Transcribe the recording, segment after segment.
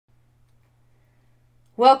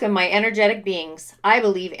Welcome, my energetic beings. I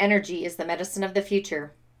believe energy is the medicine of the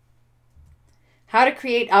future. How to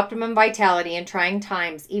create optimum vitality in trying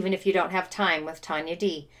times, even if you don't have time, with Tanya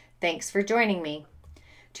D. Thanks for joining me.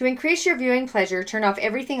 To increase your viewing pleasure, turn off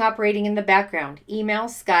everything operating in the background, email,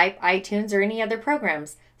 Skype, iTunes, or any other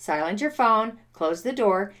programs. Silence your phone, close the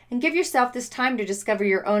door, and give yourself this time to discover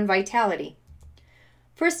your own vitality.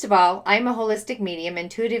 First of all, I'm a holistic medium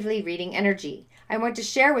intuitively reading energy. I want to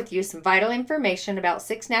share with you some vital information about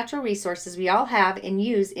 6 natural resources we all have and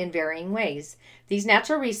use in varying ways. These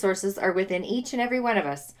natural resources are within each and every one of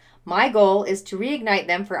us. My goal is to reignite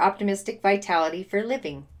them for optimistic vitality for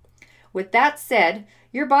living. With that said,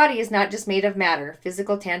 your body is not just made of matter,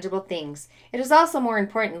 physical, tangible things. It is also, more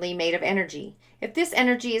importantly, made of energy. If this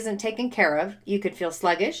energy isn't taken care of, you could feel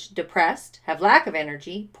sluggish, depressed, have lack of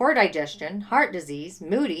energy, poor digestion, heart disease,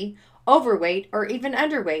 moody, overweight, or even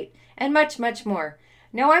underweight, and much, much more.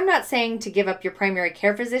 Now, I'm not saying to give up your primary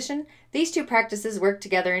care physician. These 2 practices work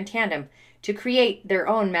together in tandem to create their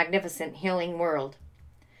own magnificent healing world.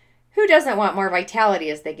 Who doesn't want more vitality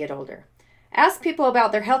as they get older? Ask people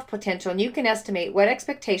about their health potential and you can estimate what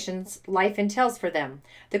expectations life entails for them.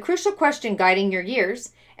 The crucial question guiding your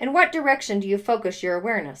years: in what direction do you focus your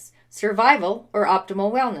awareness? Survival or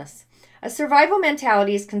optimal wellness? A survival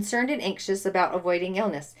mentality is concerned and anxious about avoiding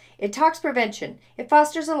illness. It talks prevention. It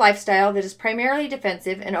fosters a lifestyle that is primarily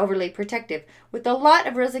defensive and overly protective, with a lot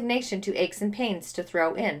of resignation to aches and pains to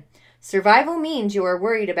throw in. Survival means you are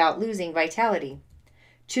worried about losing vitality.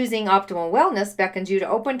 Choosing optimal wellness beckons you to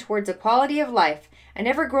open towards a quality of life, an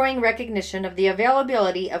ever-growing recognition of the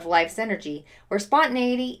availability of life's energy, where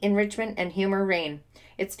spontaneity, enrichment, and humor reign.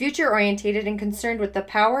 It's future-orientated and concerned with the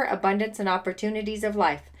power, abundance, and opportunities of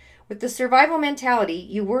life. With the survival mentality,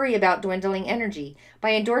 you worry about dwindling energy.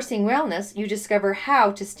 By endorsing wellness, you discover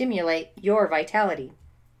how to stimulate your vitality.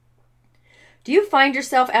 Do you find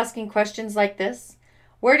yourself asking questions like this?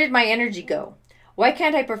 Where did my energy go? Why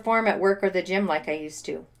can't I perform at work or the gym like I used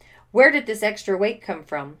to? Where did this extra weight come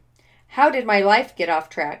from? How did my life get off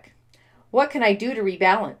track? What can I do to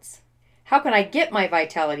rebalance? How can I get my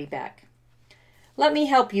vitality back? Let me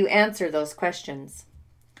help you answer those questions.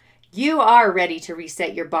 You are ready to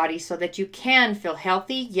reset your body so that you can feel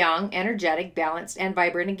healthy, young, energetic, balanced, and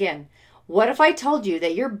vibrant again. What if I told you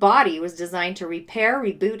that your body was designed to repair,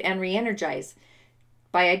 reboot, and re-energize?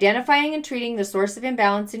 By identifying and treating the source of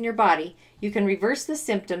imbalance in your body, you can reverse the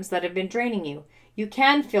symptoms that have been draining you. You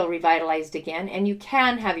can feel revitalized again, and you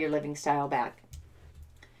can have your living style back.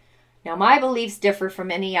 Now, my beliefs differ from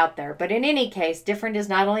many out there, but in any case, different is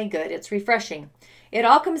not only good, it's refreshing. It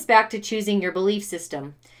all comes back to choosing your belief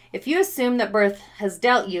system. If you assume that birth has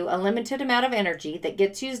dealt you a limited amount of energy that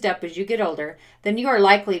gets used up as you get older, then you are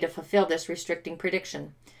likely to fulfill this restricting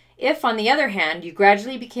prediction. If, on the other hand, you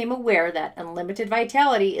gradually became aware that unlimited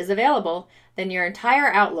vitality is available, then your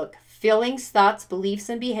entire outlook, feelings, thoughts, beliefs,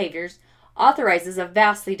 and behaviors authorizes a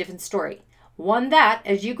vastly different story. One that,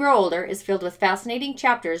 as you grow older, is filled with fascinating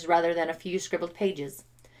chapters rather than a few scribbled pages.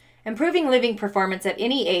 Improving living performance at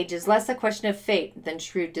any age is less a question of fate than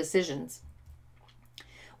shrewd decisions.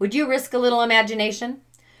 Would you risk a little imagination?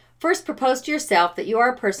 First, propose to yourself that you are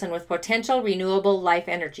a person with potential renewable life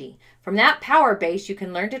energy. From that power base, you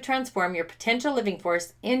can learn to transform your potential living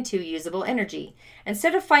force into usable energy.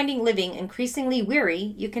 Instead of finding living increasingly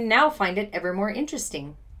weary, you can now find it ever more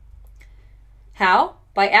interesting. How?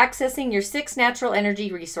 By accessing your 6 natural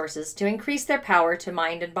energy resources to increase their power to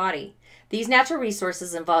mind and body. These natural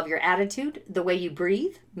resources involve your attitude, the way you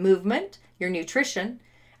breathe, movement, your nutrition,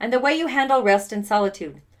 and the way you handle rest and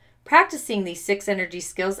solitude. Practicing these 6 energy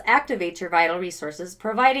skills activates your vital resources,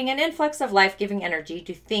 providing an influx of life-giving energy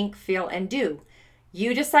to think, feel, and do.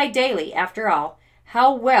 You decide daily, after all,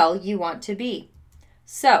 how well you want to be.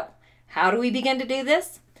 So, how do we begin to do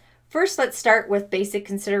this? First, let's start with basic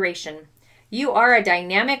consideration. You are a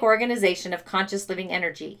dynamic organization of conscious living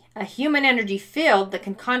energy, a human energy field that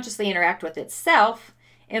can consciously interact with itself,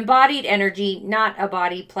 embodied energy, not a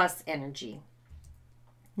body plus energy.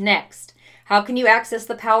 Next, how can you access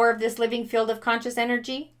the power of this living field of conscious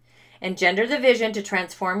energy? Engender the vision to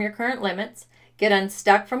transform your current limits, get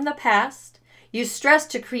unstuck from the past, use stress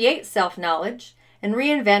to create self-knowledge, and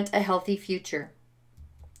reinvent a healthy future.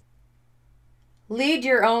 Lead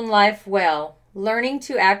your own life well. Learning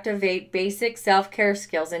to activate basic self-care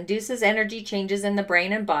skills induces energy changes in the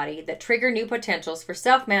brain and body that trigger new potentials for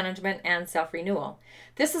self-management and self-renewal.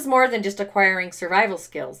 This is more than just acquiring survival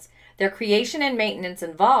skills. Their creation and maintenance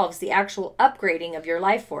involves the actual upgrading of your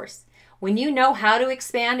life force. When you know how to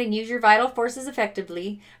expand and use your vital forces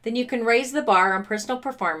effectively, then you can raise the bar on personal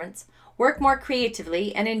performance, work more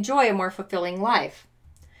creatively, and enjoy a more fulfilling life.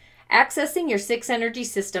 Accessing your 6 energy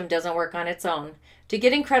system doesn't work on its own. To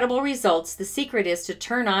get incredible results, the secret is to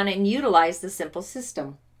turn on and utilize the simple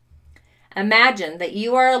system. Imagine that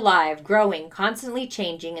you are alive, growing, constantly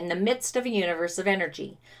changing in the midst of a universe of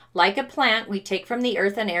energy. Like a plant, we take from the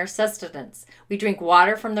earth and air sustenance. We drink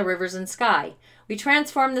water from the rivers and sky. We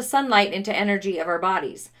transform the sunlight into energy of our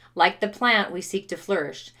bodies. Like the plant, we seek to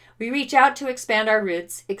flourish. We reach out to expand our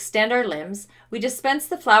roots, extend our limbs. We dispense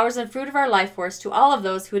the flowers and fruit of our life force to all of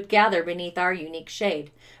those who would gather beneath our unique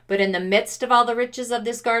shade. But in the midst of all the riches of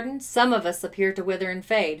this garden, some of us appear to wither and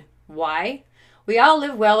fade. Why? We all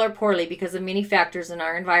live well or poorly because of many factors in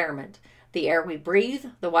our environment. The air we breathe,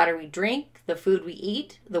 the water we drink, the food we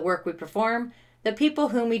eat, the work we perform, the people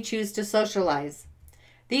whom we choose to socialize.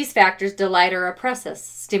 These factors delight or oppress us,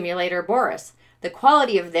 stimulate or bore us. The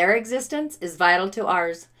quality of their existence is vital to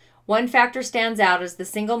ours. One factor stands out as the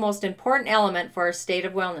single most important element for our state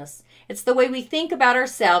of wellness. It's the way we think about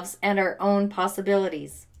ourselves and our own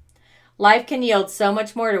possibilities. Life can yield so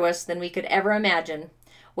much more to us than we could ever imagine.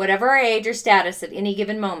 Whatever our age or status at any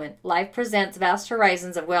given moment, life presents vast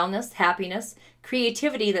horizons of wellness, happiness,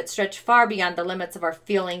 creativity that stretch far beyond the limits of our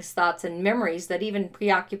feelings, thoughts, and memories that even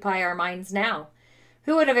preoccupy our minds now.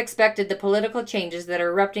 Who would have expected the political changes that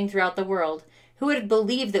are erupting throughout the world? Who would have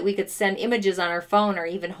believed that we could send images on our phone or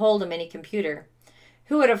even hold a mini computer?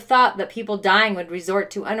 Who would have thought that people dying would resort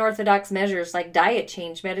to unorthodox measures like diet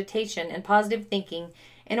change, meditation, and positive thinking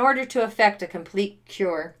in order to effect a complete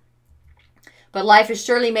cure? But life is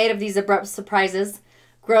surely made of these abrupt surprises.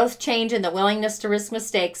 Growth, change, and the willingness to risk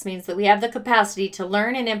mistakes means that we have the capacity to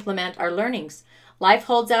learn and implement our learnings. Life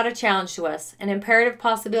holds out a challenge to us, an imperative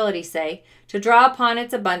possibility, say, to draw upon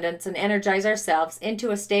its abundance and energize ourselves into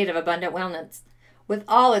a state of abundant wellness, with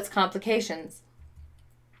all its complications.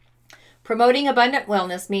 Promoting abundant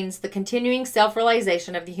wellness means the continuing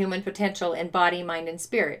self-realization of the human potential in body, mind, and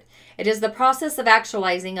spirit. It is the process of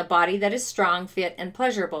actualizing a body that is strong, fit, and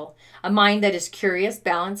pleasurable, a mind that is curious,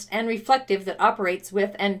 balanced, and reflective that operates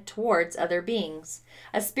with and towards other beings,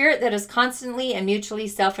 a spirit that is constantly and mutually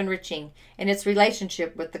self-enriching in its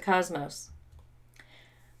relationship with the cosmos.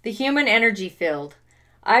 The human energy field.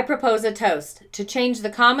 I propose a toast to change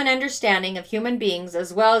the common understanding of human beings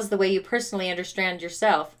as well as the way you personally understand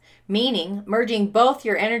yourself, meaning merging both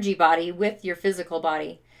your energy body with your physical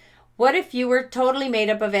body. What if you were totally made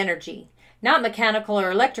up of energy? Not mechanical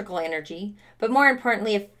or electrical energy, but more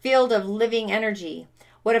importantly, a field of living energy.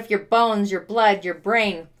 What if your bones, your blood, your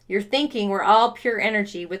brain, your thinking were all pure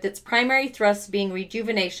energy, with its primary thrust being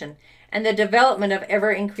rejuvenation and the development of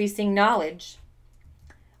ever-increasing knowledge?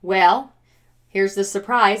 Well, here's the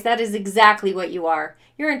surprise. That is exactly what you are.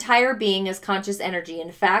 Your entire being is conscious energy.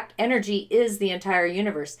 In fact, energy is the entire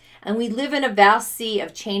universe, and we live in a vast sea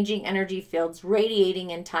of changing energy fields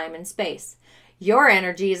radiating in time and space. Your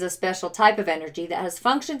energy is a special type of energy that has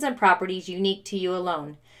functions and properties unique to you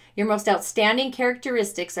alone. Your most outstanding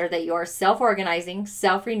characteristics are that you are self-organizing,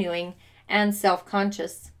 self-renewing, and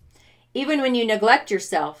self-conscious. Even when you neglect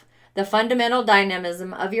yourself, the fundamental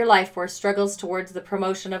dynamism of your life force struggles towards the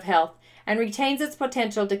promotion of health and retains its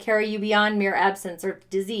potential to carry you beyond mere absence or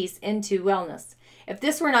disease into wellness. If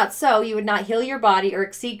this were not so, you would not heal your body or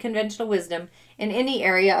exceed conventional wisdom in any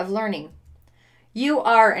area of learning. You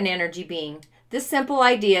are an energy being. This simple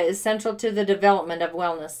idea is central to the development of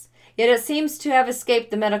wellness, yet it seems to have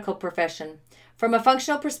escaped the medical profession. From a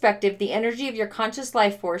functional perspective, the energy of your conscious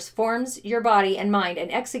life force forms your body and mind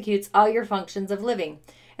and executes all your functions of living.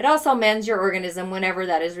 It also mends your organism whenever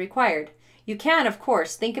that is required. You can, of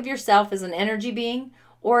course, think of yourself as an energy being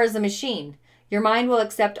or as a machine. Your mind will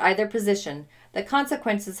accept either position. The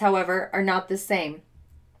consequences, however, are not the same.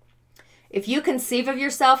 If you conceive of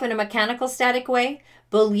yourself in a mechanical, static way,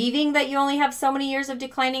 believing that you only have so many years of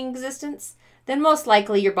declining existence, then most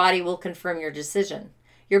likely your body will confirm your decision.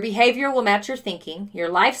 Your behavior will match your thinking, your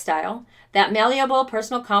lifestyle, that malleable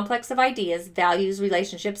personal complex of ideas, values,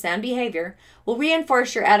 relationships, and behavior will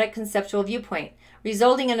reinforce your addict conceptual viewpoint,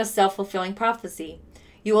 resulting in a self-fulfilling prophecy.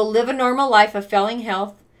 You will live a normal life of failing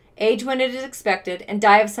health, age when it is expected, and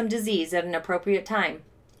die of some disease at an appropriate time.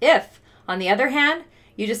 If, on the other hand,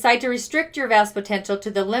 you decide to restrict your vast potential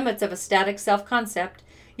to the limits of a static self-concept,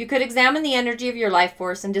 you could examine the energy of your life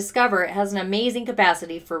force and discover it has an amazing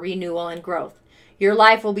capacity for renewal and growth. Your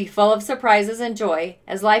life will be full of surprises and joy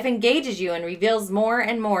as life engages you and reveals more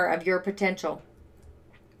and more of your potential.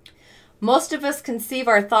 Most of us conceive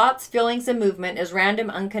our thoughts, feelings, and movement as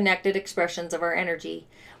random, unconnected expressions of our energy.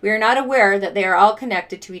 We are not aware that they are all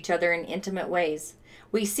connected to each other in intimate ways.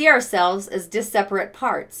 We see ourselves as disseparate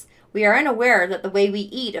parts. We are unaware that the way we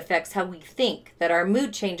eat affects how we think, that our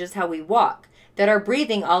mood changes how we walk, that our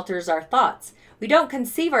breathing alters our thoughts. We don't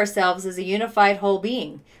conceive ourselves as a unified whole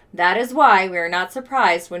being. That is why we are not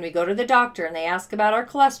surprised when we go to the doctor and they ask about our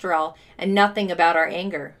cholesterol and nothing about our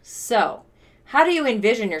anger. So, how do you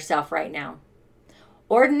envision yourself right now?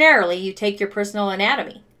 Ordinarily, you take your personal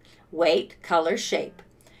anatomy: weight, color, shape.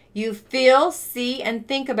 You feel, see, and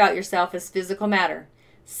think about yourself as physical matter.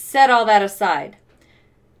 Set all that aside.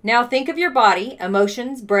 Now think of your body,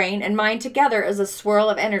 emotions, brain, and mind together as a swirl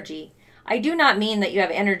of energy. I do not mean that you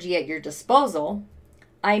have energy at your disposal.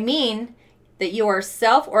 I mean that you are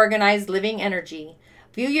self-organized living energy.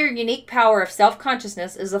 View your unique power of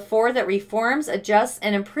self-consciousness as a force that reforms, adjusts,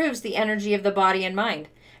 and improves the energy of the body and mind.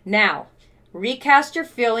 Now, recast your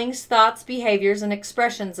feelings, thoughts, behaviors, and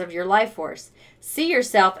expressions of your life force. See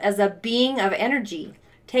yourself as a being of energy,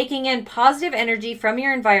 taking in positive energy from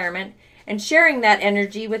your environment and sharing that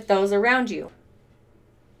energy with those around you.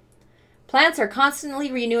 Plants are constantly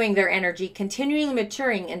renewing their energy, continually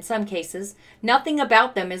maturing in some cases. Nothing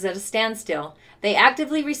about them is at a standstill. They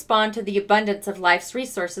actively respond to the abundance of life's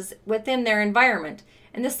resources within their environment.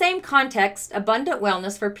 In the same context, abundant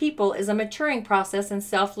wellness for people is a maturing process in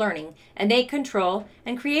self-learning, innate control,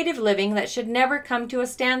 and creative living that should never come to a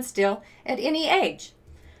standstill at any age.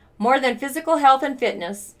 More than physical health and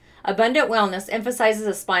fitness, abundant wellness emphasizes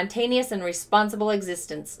a spontaneous and responsible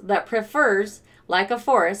existence that prefers, like a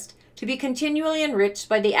forest, to be continually enriched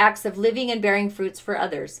by the acts of living and bearing fruits for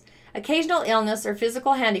others. Occasional illness or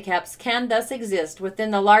physical handicaps can thus exist within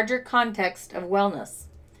the larger context of wellness.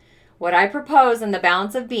 What I propose in the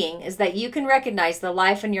balance of being is that you can recognize the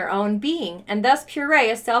life in your own being and thus puree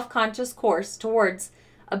a self-conscious course towards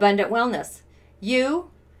abundant wellness. You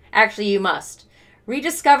must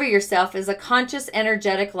rediscover yourself as a conscious,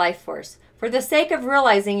 energetic life force for the sake of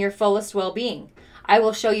realizing your fullest well-being. I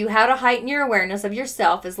will show you how to heighten your awareness of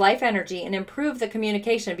yourself as life energy and improve the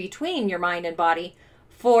communication between your mind and body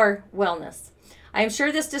for wellness. I am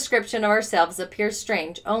sure this description of ourselves appears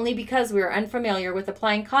strange only because we are unfamiliar with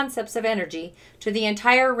applying concepts of energy to the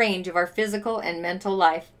entire range of our physical and mental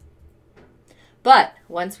life. But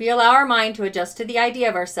once we allow our mind to adjust to the idea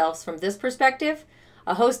of ourselves from this perspective,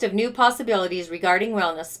 a host of new possibilities regarding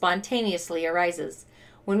wellness spontaneously arises.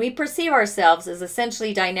 When we perceive ourselves as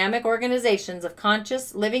essentially dynamic organizations of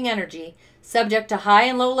conscious, living energy, subject to high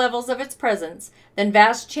and low levels of its presence, then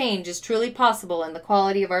vast change is truly possible in the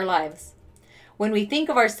quality of our lives. When we think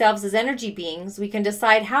of ourselves as energy beings, we can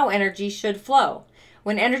decide how energy should flow.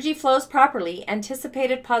 When energy flows properly,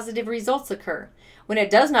 anticipated positive results occur. When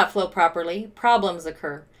it does not flow properly, problems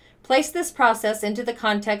occur. Place this process into the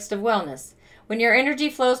context of wellness. When your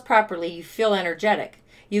energy flows properly, you feel energetic.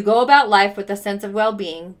 You go about life with a sense of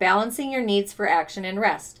well-being, balancing your needs for action and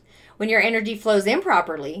rest. When your energy flows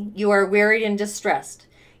improperly, you are wearied and distressed.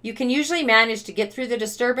 You can usually manage to get through the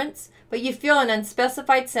disturbance, but you feel an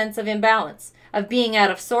unspecified sense of imbalance, of being out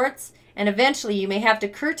of sorts, and eventually you may have to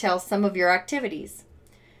curtail some of your activities.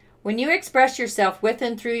 When you express yourself with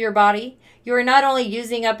and through your body, you are not only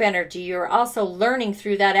using up energy, you are also learning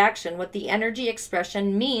through that action what the energy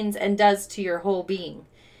expression means and does to your whole being.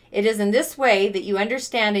 It is in this way that you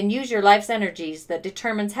understand and use your life's energies that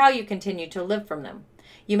determines how you continue to live from them.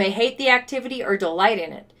 You may hate the activity or delight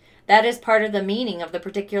in it. That is part of the meaning of the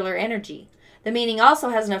particular energy. The meaning also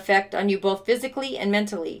has an effect on you both physically and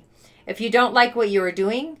mentally. If you don't like what you are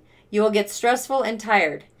doing, you will get stressful and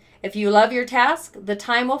tired. If you love your task, the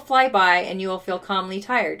time will fly by and you will feel calmly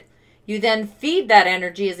tired. You then feed that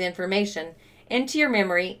energy as information into your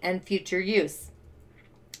memory and future use.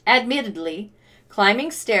 Admittedly,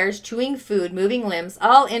 climbing stairs, chewing food, moving limbs,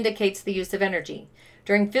 all indicates the use of energy.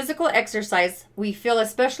 During physical exercise, we feel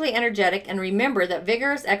especially energetic and remember that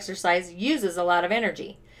vigorous exercise uses a lot of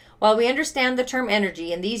energy. While we understand the term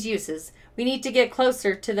energy and these uses, we need to get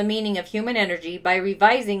closer to the meaning of human energy by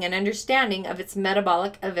revising an understanding of its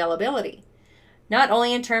metabolic availability, not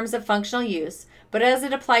only in terms of functional use, but as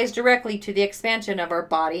it applies directly to the expansion of our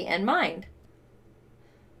body and mind.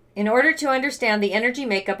 In order to understand the energy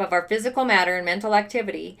makeup of our physical matter and mental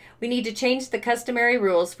activity, we need to change the customary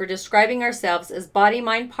rules for describing ourselves as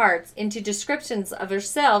body-mind parts into descriptions of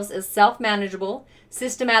ourselves as self-manageable,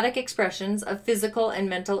 systematic expressions of physical and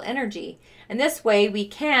mental energy. And this way we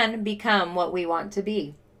can become what we want to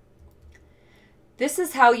be. This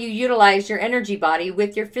is how you utilize your energy body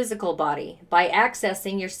with your physical body, by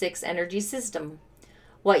accessing your 6 energy system.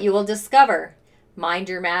 What you will discover: mind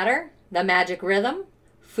your matter, the magic rhythm,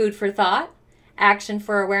 food for thought, action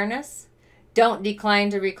for awareness, don't decline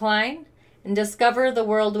to recline, and discover the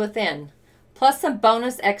world within, plus some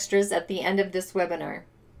bonus extras at the end of this webinar.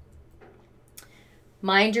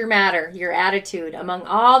 Mind your matter, your attitude. Among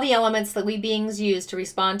all the elements that we beings use to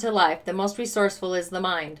respond to life, the most resourceful is the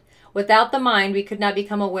mind. Without the mind, we could not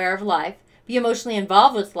become aware of life, be emotionally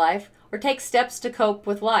involved with life, or take steps to cope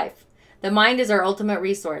with life. The mind is our ultimate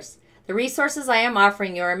resource. The resources I am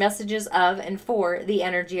offering you are messages of and for the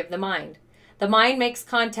energy of the mind. The mind makes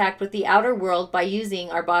contact with the outer world by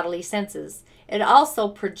using our bodily senses. It also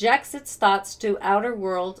projects its thoughts to outer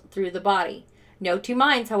world through the body. No two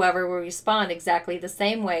minds, however, will respond exactly the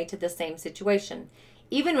same way to the same situation.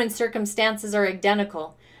 Even when circumstances are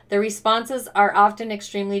identical, the responses are often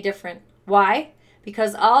extremely different. Why?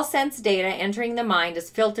 Because all sense data entering the mind is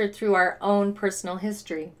filtered through our own personal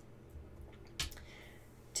history.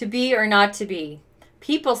 To be or not to be.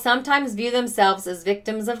 People sometimes view themselves as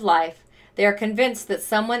victims of life. They are convinced that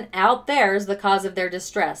someone out there is the cause of their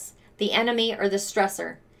distress. The enemy or the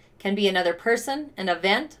stressor can be another person, an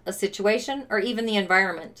event, a situation, or even the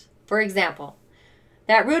environment. For example,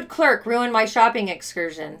 that rude clerk ruined my shopping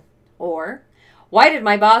excursion. Or, why did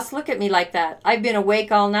my boss look at me like that? I've been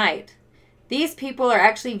awake all night. These people are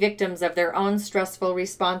actually victims of their own stressful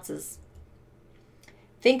responses.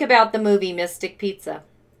 Think about the movie Mystic Pizza.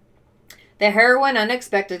 The heroine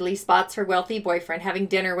unexpectedly spots her wealthy boyfriend having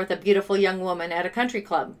dinner with a beautiful young woman at a country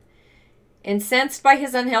club. Incensed by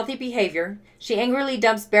his unhealthy behavior, she angrily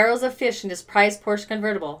dumps barrels of fish in his prized Porsche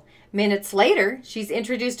convertible. Minutes later, she's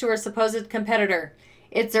introduced to her supposed competitor.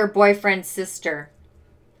 It's her boyfriend's sister.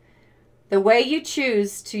 The way you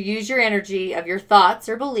choose to use your energy of your thoughts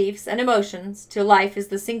or beliefs and emotions to life is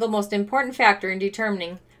the single most important factor in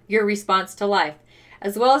determining your response to life,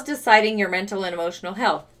 as well as deciding your mental and emotional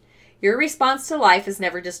health. Your response to life is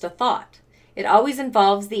never just a thought. It always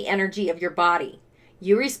involves the energy of your body.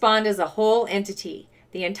 You respond as a whole entity.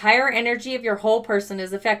 The entire energy of your whole person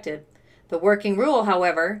is affected. The working rule,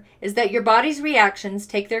 however, is that your body's reactions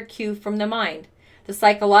take their cue from the mind. The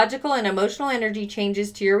psychological and emotional energy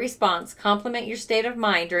changes to your response complement your state of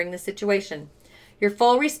mind during the situation. Your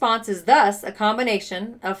full response is thus a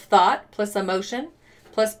combination of thought plus emotion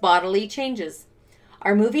plus bodily changes.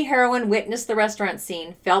 Our movie heroine witnessed the restaurant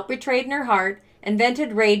scene, felt betrayed in her heart, and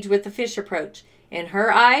vented rage with the fish approach. In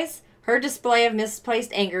her eyes, her display of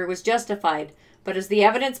misplaced anger was justified, but as the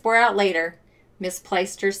evidence bore out later,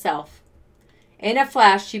 misplaced herself. In a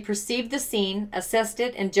flash, she perceived the scene, assessed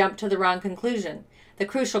it, and jumped to the wrong conclusion. The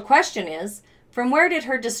crucial question is, from where did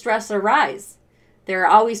her distress arise? There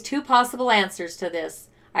are always two possible answers to this.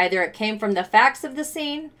 Either it came from the facts of the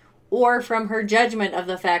scene, or from her judgment of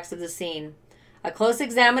the facts of the scene. A close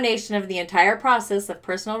examination of the entire process of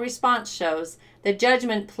personal response shows that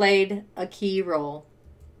judgment played a key role.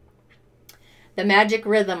 The magic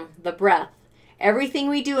rhythm, the breath. Everything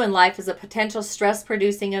we do in life is a potential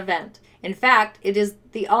stress-producing event. In fact, it is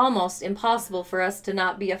the almost impossible for us to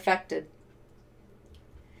not be affected.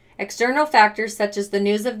 External factors such as the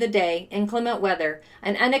news of the day, inclement weather,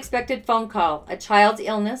 an unexpected phone call, a child's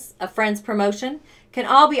illness, a friend's promotion, can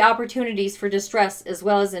all be opportunities for distress as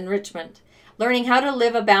well as enrichment. Learning how to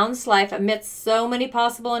live a balanced life amidst so many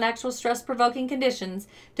possible and actual stress-provoking conditions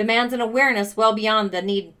demands an awareness well beyond the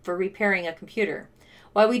need for repairing a computer.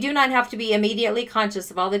 While we do not have to be immediately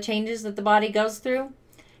conscious of all the changes that the body goes through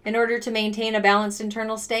in order to maintain a balanced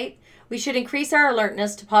internal state, we should increase our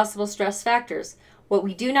alertness to possible stress factors. What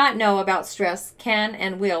we do not know about stress can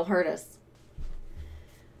and will hurt us.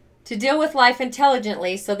 To deal with life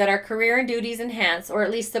intelligently so that our career and duties enhance or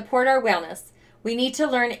at least support our wellness, we need to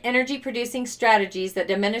learn energy-producing strategies that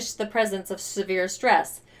diminish the presence of severe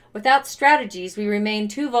stress. Without strategies, we remain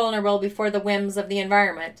too vulnerable before the whims of the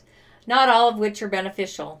environment, not all of which are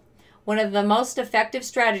beneficial. One of the most effective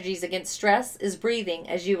strategies against stress is breathing,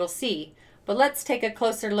 as you will see, but let's take a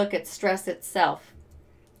closer look at stress itself.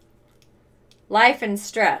 Life and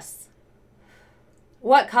stress.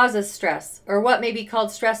 What causes stress, or what may be called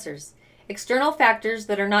stressors? External factors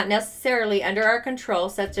that are not necessarily under our control,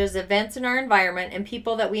 such as events in our environment and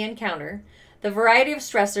people that we encounter. The variety of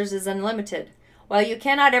stressors is unlimited. While you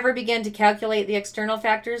cannot ever begin to calculate the external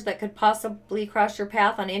factors that could possibly cross your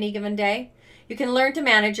path on any given day, you can learn to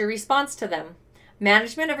manage your response to them.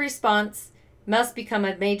 Management of response must become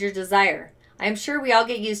a major desire. I am sure we all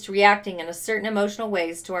get used to reacting in a certain emotional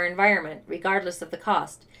ways to our environment, regardless of the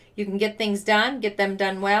cost. You can get things done, get them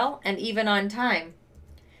done well, and even on time.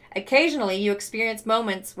 Occasionally, you experience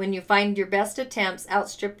moments when you find your best attempts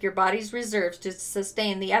outstrip your body's reserves to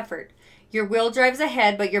sustain the effort. Your will drives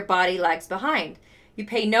ahead, but your body lags behind. You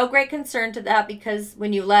pay no great concern to that because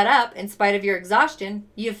when you let up, in spite of your exhaustion,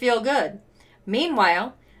 you feel good.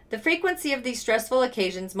 Meanwhile, the frequency of these stressful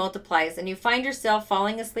occasions multiplies and you find yourself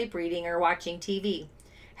falling asleep reading or watching TV.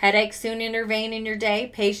 Headaches soon intervene in your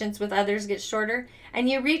day, patience with others gets shorter, and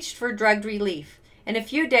you reach for drugged relief. In a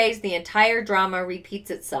few days, the entire drama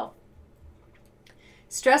repeats itself.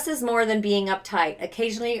 Stress is more than being uptight,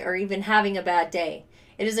 occasionally, or even having a bad day.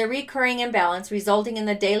 It is a recurring imbalance resulting in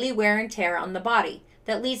the daily wear and tear on the body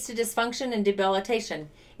that leads to dysfunction and debilitation.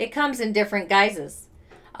 It comes in different guises.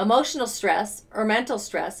 Emotional stress, or mental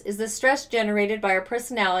stress, is the stress generated by our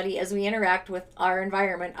personality as we interact with our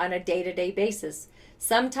environment on a day-to-day basis,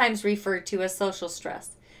 sometimes referred to as social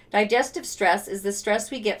stress. Digestive stress is the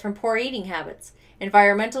stress we get from poor eating habits.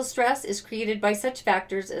 Environmental stress is created by such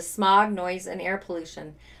factors as smog, noise, and air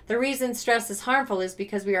pollution. The reason stress is harmful is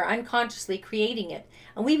because we are unconsciously creating it,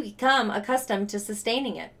 and we become accustomed to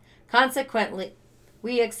sustaining it. Consequently,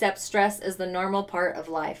 we accept stress as the normal part of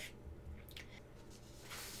life.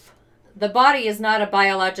 The body is not a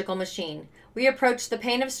biological machine. We approach the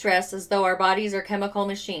pain of stress as though our bodies are chemical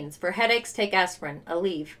machines. For headaches, take aspirin,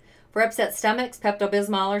 Aleve. For upset stomachs,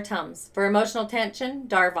 Pepto-Bismol or Tums. For emotional tension,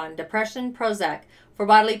 Darvon. Depression, Prozac. For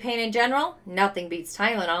bodily pain in general, nothing beats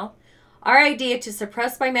Tylenol. Our idea to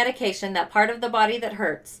suppress by medication that part of the body that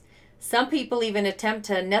hurts. Some people even attempt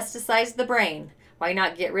to anesthetize the brain. Why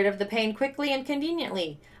not get rid of the pain quickly and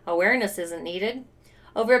conveniently? Awareness isn't needed.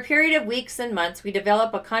 Over a period of weeks and months, we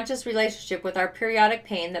develop a conscious relationship with our periodic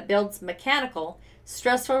pain that builds mechanical,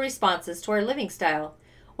 stressful responses to our living style.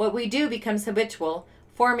 What we do becomes habitual,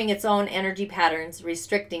 forming its own energy patterns,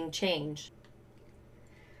 restricting change.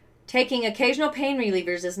 Taking occasional pain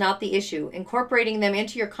relievers is not the issue. Incorporating them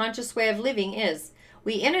into your conscious way of living is.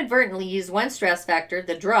 We inadvertently use one stress factor,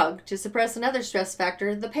 the drug, to suppress another stress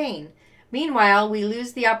factor, the pain. Meanwhile, we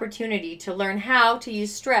lose the opportunity to learn how to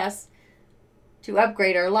use stress to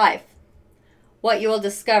upgrade our life. What you will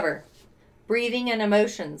discover: breathing and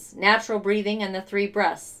emotions, natural breathing and the 3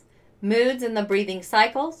 breaths, moods and the breathing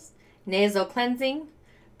cycles, nasal cleansing,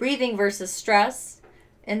 breathing versus stress,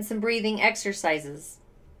 and some breathing exercises.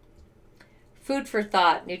 Food for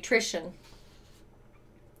thought, nutrition.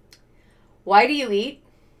 Why do you eat?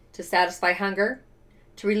 To satisfy hunger,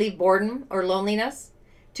 to relieve boredom or loneliness,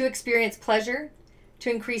 to experience pleasure, to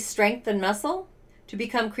increase strength and muscle, to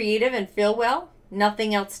become creative and feel well,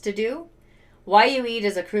 nothing else to do? Why you eat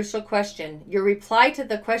is a crucial question. Your reply to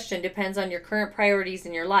the question depends on your current priorities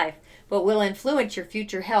in your life, but will influence your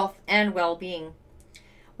future health and well-being.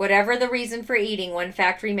 Whatever the reason for eating, one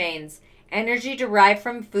fact remains. Energy derived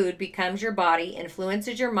from food becomes your body,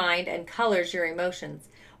 influences your mind, and colors your emotions.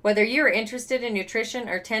 Whether you are interested in nutrition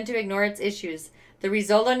or tend to ignore its issues, the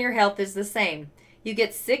result on your health is the same. You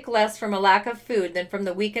get sick less from a lack of food than from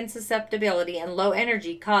the weakened susceptibility and low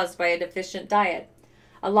energy caused by a deficient diet.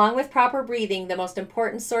 Along with proper breathing, the most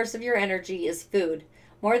important source of your energy is food.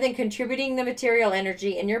 More than contributing the material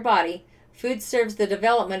energy in your body, food serves the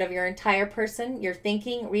development of your entire person, your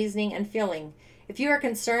thinking, reasoning, and feeling. If you are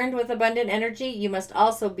concerned with abundant energy, you must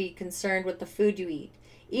also be concerned with the food you eat.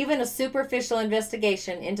 Even a superficial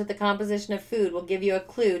investigation into the composition of food will give you a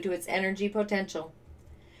clue to its energy potential.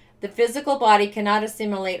 The physical body cannot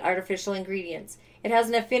assimilate artificial ingredients. It has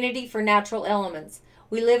an affinity for natural elements.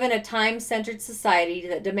 We live in a time-centered society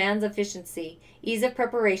that demands efficiency, ease of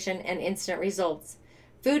preparation, and instant results.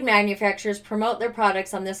 Food manufacturers promote their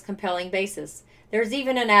products on this compelling basis. There's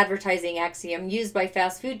even an advertising axiom used by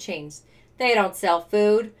fast food chains. They don't sell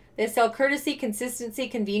food. They sell courtesy, consistency,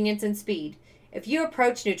 convenience, and speed. If you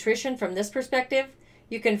approach nutrition from this perspective,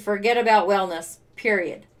 you can forget about wellness,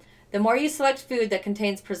 period. The more you select food that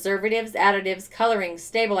contains preservatives, additives, colorings,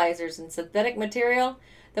 stabilizers, and synthetic material,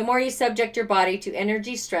 the more you subject your body to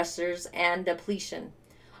energy stressors and depletion.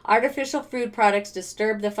 Artificial food products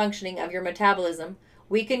disturb the functioning of your metabolism,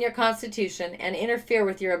 weaken your constitution, and interfere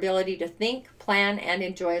with your ability to think, plan, and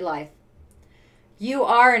enjoy life. You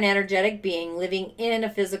are an energetic being living in a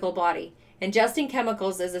physical body. Ingesting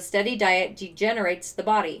chemicals as a steady diet degenerates the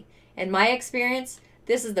body. In my experience,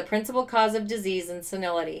 this is the principal cause of disease and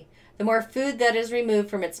senility. The more food that is removed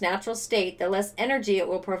from its natural state, the less energy it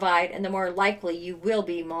will provide, and the more likely you will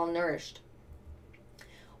be malnourished.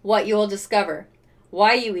 What you will discover: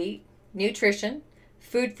 why you eat, nutrition,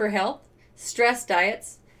 food for health, stress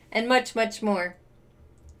diets, and much, much more.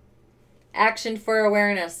 Action for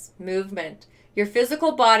awareness, movement. Your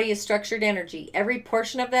physical body is structured energy. Every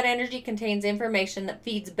portion of that energy contains information that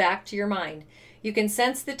feeds back to your mind. You can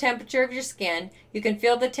sense the temperature of your skin. You can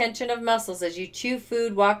feel the tension of muscles as you chew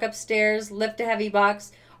food, walk upstairs, lift a heavy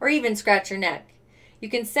box, or even scratch your neck. You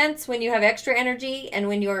can sense when you have extra energy and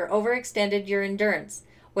when you are overextended your endurance.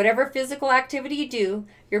 Whatever physical activity you do,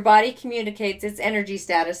 your body communicates its energy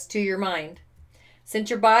status to your mind. Since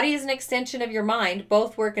your body is an extension of your mind,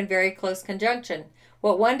 both work in very close conjunction.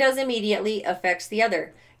 What one does immediately affects the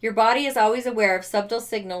other. Your body is always aware of subtle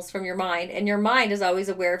signals from your mind, and your mind is always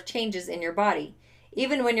aware of changes in your body,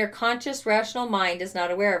 even when your conscious, rational mind is not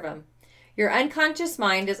aware of them. Your unconscious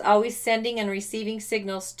mind is always sending and receiving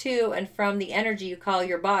signals to and from the energy you call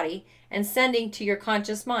your body and sending to your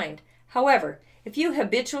conscious mind. However, if you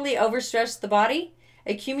habitually overstress the body,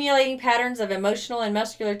 accumulating patterns of emotional and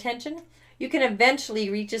muscular tension, you can eventually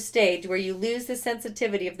reach a stage where you lose the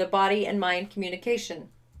sensitivity of the body and mind communication.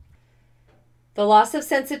 The loss of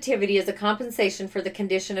sensitivity is a compensation for the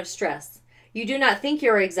condition of stress. You do not think you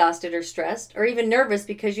are exhausted or stressed, or even nervous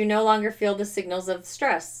because you no longer feel the signals of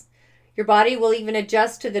stress. Your body will even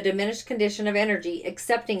adjust to the diminished condition of energy,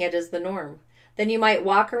 accepting it as the norm. Then you might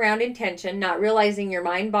walk around in tension, not realizing your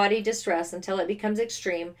mind-body distress until it becomes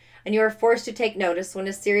extreme, and you are forced to take notice when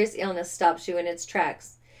a serious illness stops you in its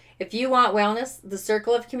tracks. If you want wellness, the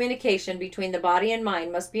circle of communication between the body and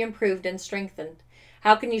mind must be improved and strengthened.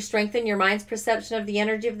 How can you strengthen your mind's perception of the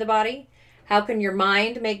energy of the body? How can your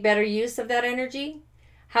mind make better use of that energy?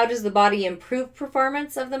 How does the body improve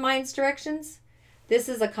performance of the mind's directions? This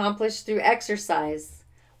is accomplished through exercise.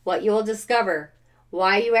 What you will discover: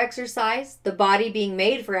 why you exercise, the body being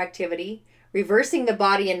made for activity, reversing the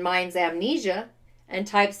body and mind's amnesia, and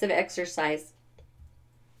types of exercise.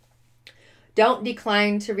 Don't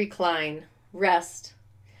decline to recline. Rest.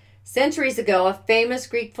 Centuries ago, a famous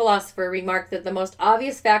Greek philosopher remarked that the most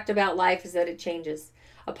obvious fact about life is that it changes.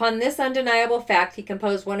 Upon this undeniable fact, he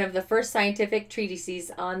composed one of the first scientific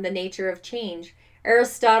treatises on the nature of change.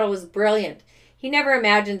 Aristotle was brilliant. He never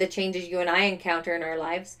imagined the changes you and I encounter in our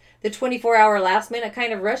lives. The 24-hour last-minute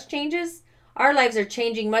kind of rush changes? Our lives are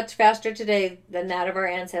changing much faster today than that of our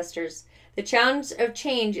ancestors. The challenge of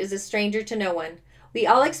change is a stranger to no one. We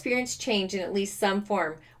all experience change in at least some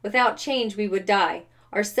form. Without change, we would die.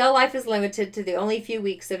 Our cell life is limited to the only few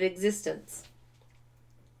weeks of existence.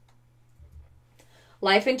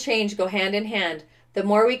 Life and change go hand in hand. The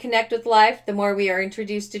more we connect with life, the more we are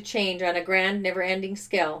introduced to change on a grand, never-ending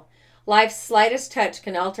scale. Life's slightest touch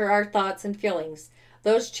can alter our thoughts and feelings.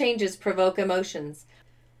 Those changes provoke emotions.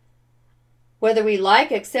 Whether we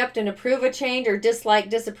like, accept, and approve a change or dislike,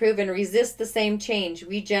 disapprove, and resist the same change,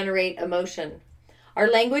 we generate emotion. Our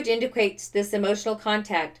language indicates this emotional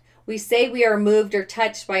contact. We say we are moved or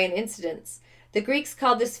touched by an incident. The Greeks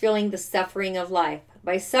called this feeling the suffering of life.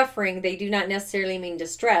 By suffering, they do not necessarily mean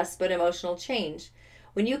distress, but emotional change.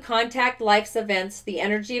 When you contact life's events, the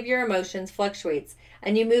energy of your emotions fluctuates,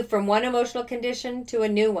 and you move from one emotional condition to a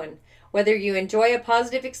new one. Whether you enjoy a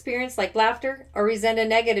positive experience like laughter or resent a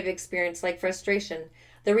negative experience like frustration,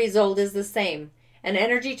 the result is the same. An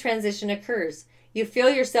energy transition occurs. You feel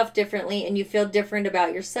yourself differently, and you feel different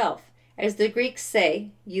about yourself. As the Greeks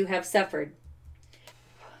say, you have suffered.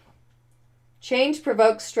 Change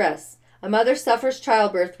provokes stress. A mother suffers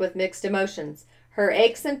childbirth with mixed emotions. Her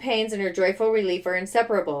aches and pains and her joyful relief are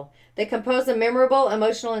inseparable. They compose a memorable,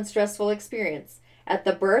 emotional, and stressful experience. At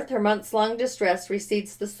the birth, her months-long distress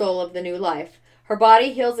recedes the soul of the new life. Her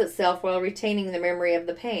body heals itself while retaining the memory of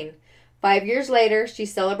the pain. 5 years later, she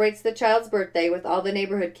celebrates the child's birthday with all the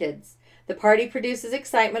neighborhood kids. The party produces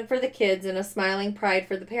excitement for the kids and a smiling pride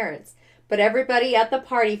for the parents. But everybody at the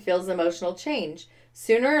party feels emotional change.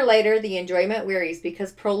 Sooner or later, the enjoyment wearies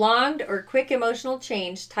because prolonged or quick emotional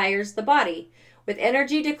change tires the body. With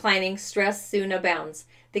energy declining, stress soon abounds.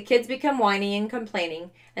 The kids become whiny and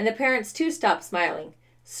complaining, and the parents too stop smiling.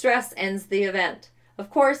 Stress ends the event. Of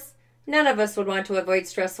course, none of us would want to avoid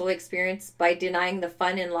stressful experience by denying the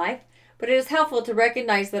fun in life, but it is helpful to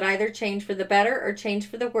recognize that either change for the better or change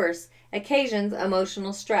for the worse occasions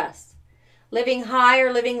emotional stress. Living high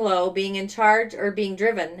or living low, being in charge or being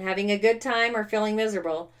driven, having a good time or feeling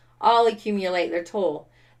miserable, all accumulate their toll.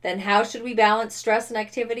 Then how should we balance stress and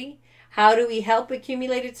activity? How do we help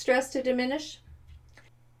accumulated stress to diminish?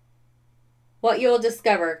 What you will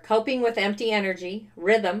discover: coping with empty energy,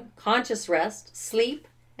 rhythm, conscious rest, sleep,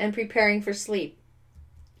 and preparing for sleep.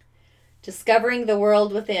 Discovering the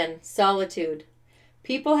world within, solitude.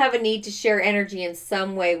 People have a need to share energy in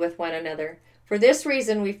some way with one another. For this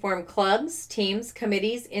reason, we form clubs, teams,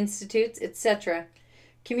 committees, institutes, etc.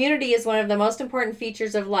 Community is one of the most important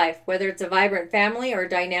features of life. Whether it's a vibrant family or a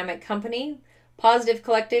dynamic company, positive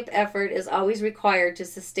collective effort is always required to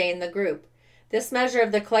sustain the group. This measure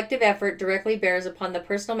of the collective effort directly bears upon the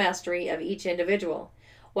personal mastery of each individual.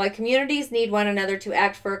 While communities need one another to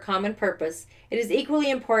act for a common purpose, it is equally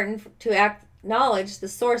important to acknowledge the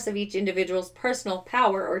source of each individual's personal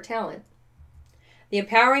power or talent. The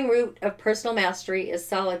empowering root of personal mastery is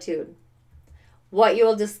solitude. What you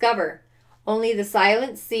will discover: only the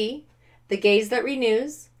silent sea, the gaze that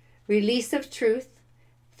renews, release of truth,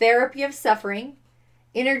 therapy of suffering,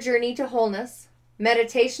 inner journey to wholeness,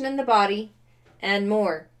 meditation in the body, and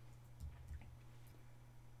more.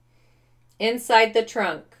 Inside the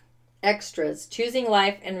trunk. extras, choosing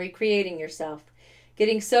life and recreating yourself.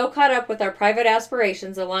 Getting so caught up with our private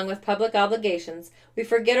aspirations along with public obligations, we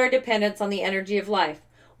forget our dependence on the energy of life.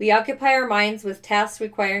 We occupy our minds with tasks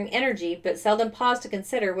requiring energy, but seldom pause to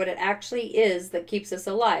consider what it actually is that keeps us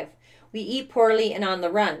alive. We eat poorly and on the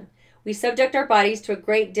run. We subject our bodies to a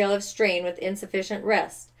great deal of strain with insufficient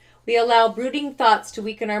rest. We allow brooding thoughts to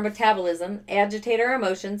weaken our metabolism, agitate our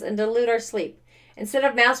emotions, and dilute our sleep. Instead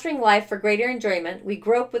of mastering life for greater enjoyment, we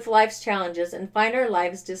grope with life's challenges and find our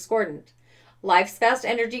lives discordant. Life's vast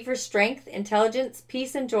energy for strength, intelligence,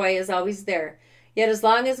 peace, and joy is always there. Yet as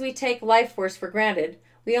long as we take life force for granted,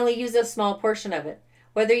 we only use a small portion of it.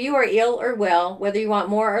 Whether you are ill or well, whether you want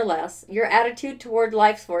more or less, your attitude toward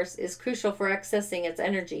life's force is crucial for accessing its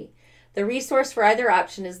energy. The resource for either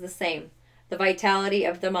option is the same, the vitality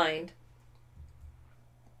of the mind.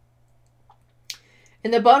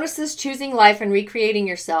 In the bonuses Choosing Life and Recreating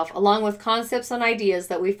Yourself, along with concepts and ideas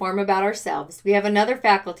that we form about ourselves, we have another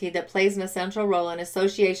faculty that plays an essential role in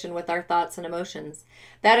association with our thoughts and emotions.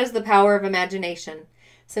 That is the power of imagination.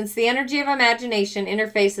 Since the energy of imagination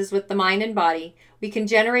interfaces with the mind and body, we can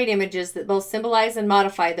generate images that both symbolize and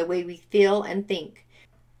modify the way we feel and think.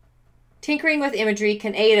 Tinkering with imagery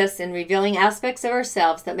can aid us in revealing aspects of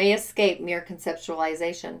ourselves that may escape mere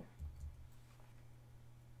conceptualization.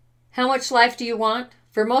 How much life do you want?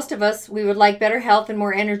 For most of us, we would like better health and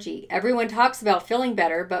more energy. Everyone talks about feeling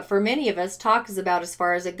better, but for many of us, talk is about as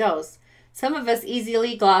far as it goes. Some of us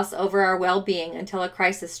easily gloss over our well-being until a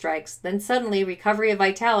crisis strikes. Then suddenly, recovery of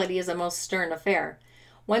vitality is a most stern affair.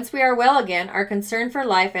 Once we are well again, our concern for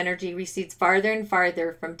life energy recedes farther and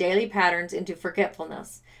farther from daily patterns into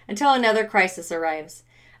forgetfulness, until another crisis arrives.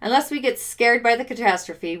 Unless we get scared by the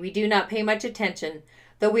catastrophe, we do not pay much attention,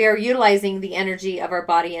 though we are utilizing the energy of our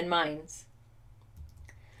body and minds.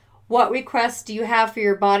 What requests do you have for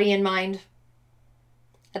your body and mind?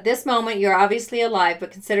 At this moment, you are obviously alive,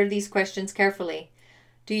 but consider these questions carefully.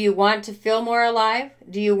 Do you want to feel more alive?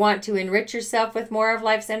 Do you want to enrich yourself with more of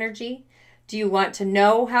life's energy? Do you want to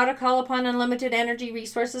know how to call upon unlimited energy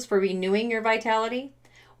resources for renewing your vitality?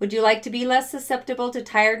 Would you like to be less susceptible to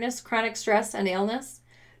tiredness, chronic stress, and illness?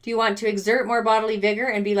 Do you want to exert more bodily vigor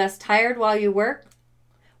and be less tired while you work?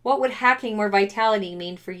 What would hacking more vitality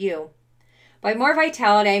mean for you? By more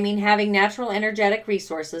vitality, I mean having natural energetic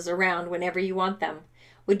resources around whenever you want them.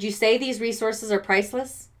 Would you say these resources are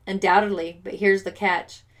priceless? Undoubtedly, but here's the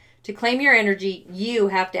catch. To claim your energy, you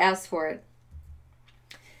have to ask for it.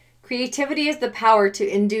 Creativity is the power to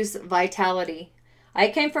induce vitality. I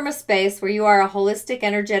came from a space where you are a holistic,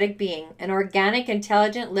 energetic being, an organic,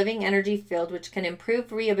 intelligent, living energy field which can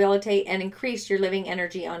improve, rehabilitate, and increase your living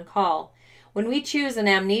energy on call. When we choose an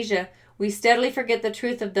amnesia, we steadily forget the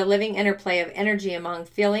truth of the living interplay of energy among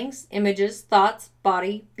feelings, images, thoughts,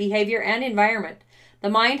 body, behavior, and environment. The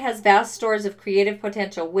mind has vast stores of creative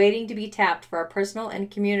potential waiting to be tapped for our personal and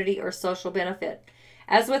community or social benefit.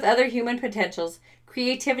 As with other human potentials,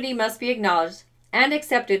 creativity must be acknowledged and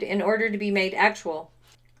accepted in order to be made actual.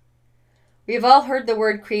 We have all heard the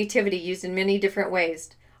word creativity used in many different ways.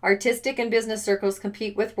 Artistic and business circles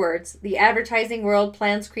compete with words. The advertising world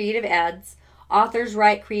plans creative ads. Authors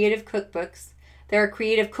write creative cookbooks. There are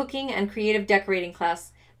creative cooking and creative decorating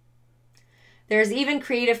class. There is even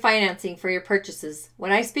creative financing for your purchases.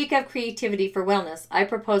 When I speak of creativity for wellness, I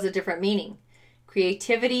propose a different meaning.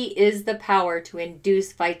 Creativity is the power to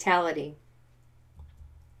induce vitality.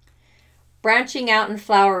 Branching out and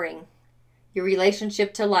flowering. Your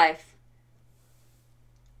relationship to life.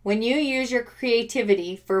 When you use your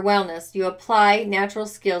creativity for wellness, you apply natural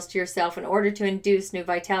skills to yourself in order to induce new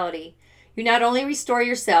vitality. You not only restore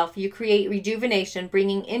yourself, you create rejuvenation,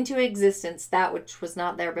 bringing into existence that which was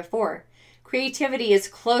not there before. Creativity is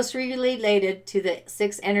closely related to the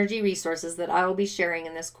 6 energy resources that I will be sharing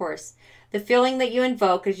in this course. The feeling that you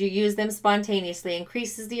invoke as you use them spontaneously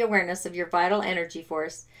increases the awareness of your vital energy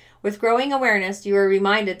force. With growing awareness, you are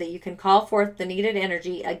reminded that you can call forth the needed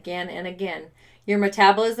energy again and again. Your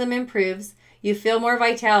metabolism improves. You feel more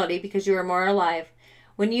vitality because you are more alive.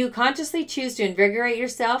 When you consciously choose to invigorate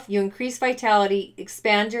yourself, you increase vitality,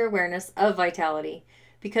 expand your awareness of vitality.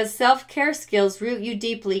 Because self-care skills root you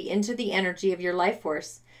deeply into the energy of your life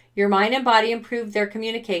force, your mind and body improve their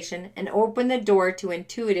communication and open the door to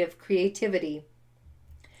intuitive creativity.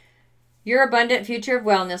 Your abundant future of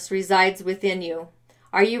wellness resides within you.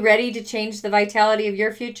 Are you ready to change the vitality of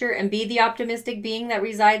your future and be the optimistic being that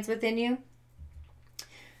resides within you?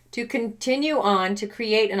 To continue on to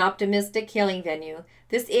create an optimistic healing venue,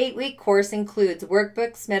 this 8-week course includes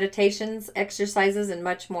workbooks, meditations, exercises, and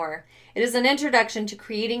much more. It is an introduction to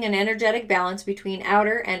creating an energetic balance between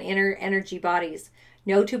outer and inner energy bodies.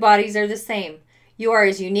 No two bodies are the same. You are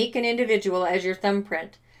as unique and individual as your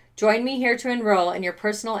thumbprint. Join me here to enroll in your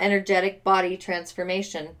personal energetic body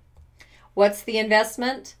transformation. What's the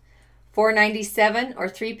investment? $497 or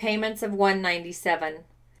 3 payments of $197.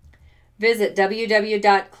 Visit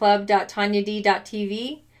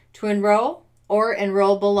www.club.tanyad.tv to enroll or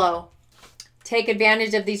enroll below. Take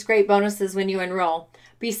advantage of these great bonuses when you enroll.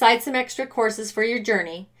 Besides some extra courses for your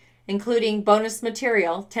journey, including bonus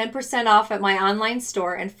material, 10% off at my online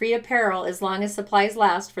store, and free apparel as long as supplies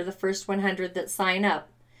last for the first 100 that sign up.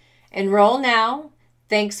 Enroll now.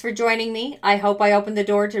 Thanks for joining me. I hope I opened the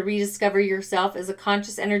door to rediscover yourself as a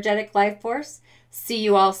conscious, energetic life force. See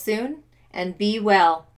you all soon, and be well.